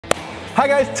Hi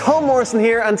guys, Tom Morrison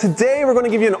here, and today we're going to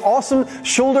give you an awesome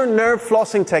shoulder nerve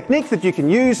flossing technique that you can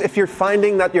use if you're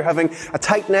finding that you're having a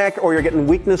tight neck, or you're getting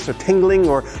weakness or tingling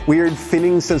or weird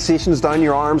feeling sensations down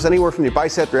your arms, anywhere from your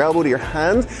bicep, your elbow to your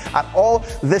hand at all.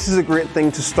 This is a great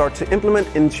thing to start to implement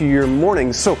into your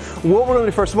mornings. So what we're going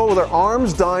to do first of all, with our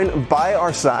arms down by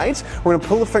our sides, we're going to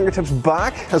pull the fingertips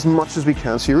back as much as we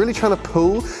can. So you're really trying to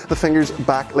pull the fingers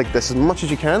back like this as much as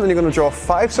you can, and you're going to draw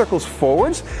 5 circles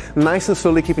forwards, nice and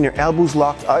slowly, keeping your elbows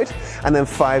locked out, and then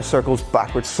 5 circles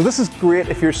backwards. So this is great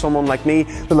if you're someone like me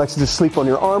that likes to just sleep on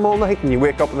your arm all night and you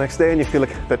wake up the next day and you feel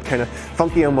like a bit kind of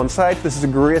funky on one side. This is a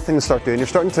great thing to start doing. You're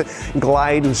starting to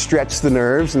glide and stretch the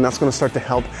nerves, and that's going to start to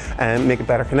help make a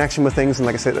better connection with things, and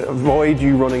like I said, avoid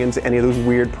you running into any of those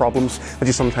weird problems that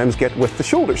you sometimes get with the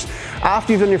shoulders.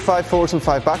 After you've done your 5 forwards and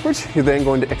 5 backwards, you're then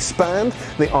going to expand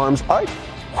the arms out,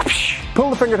 pull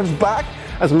the fingertips back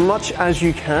as much as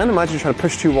you can. Imagine you're trying to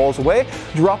push 2 walls away.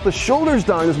 Drop the shoulders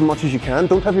down as much as you can.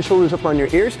 Don't have your shoulders up around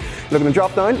your ears. You're going to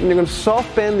drop down, and you're going to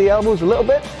soft bend the elbows a little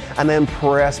bit, and then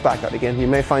press back out again. You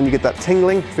may find you get that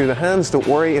tingling through the hands. Don't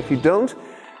worry if you don't.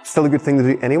 It's still a good thing to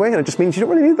do anyway, and it just means you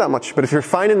don't really need that much. But if you're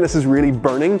finding this is really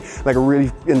burning, like a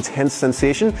really intense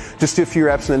sensation, just do a few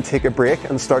reps and then take a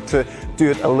break and start to do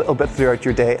it a little bit throughout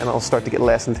your day, and it'll start to get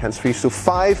less intense for you. So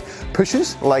 5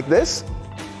 pushes like this.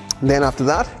 Then after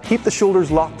that, keep the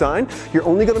shoulders locked down. You're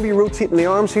only going to be rotating the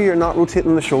arms here, you're not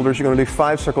rotating the shoulders. You're going to do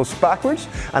 5 circles backwards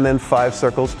and then 5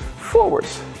 circles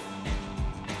forwards.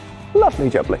 Lovely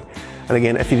jubbly. And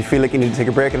again, if you feel like you need to take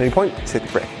a break at any point, take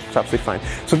a break. It's absolutely fine.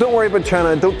 So don't worry about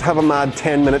don't have a mad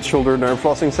 10-minute shoulder nerve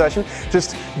flossing session.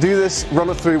 Just do this, run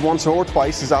it through once or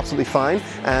twice is absolutely fine,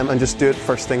 and just do it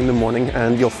first thing in the morning,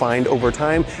 and you'll find over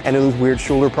time any of those weird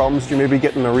shoulder problems you may be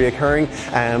getting are reoccurring,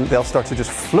 they'll start to just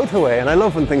float away. And I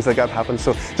love when things like that happen.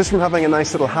 So just from having a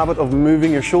nice little habit of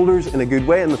moving your shoulders in a good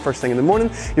way in the first thing in the morning,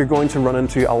 you're going to run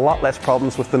into a lot less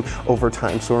problems with them over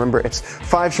time. So remember, it's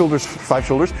 5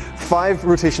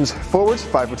 rotations forwards,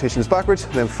 5 rotations backwards,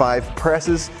 then 5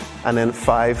 presses, and then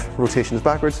 5 rotations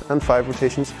backwards and 5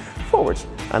 rotations forwards.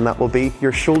 And that will be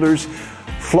your shoulders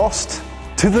flossed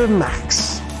to the max.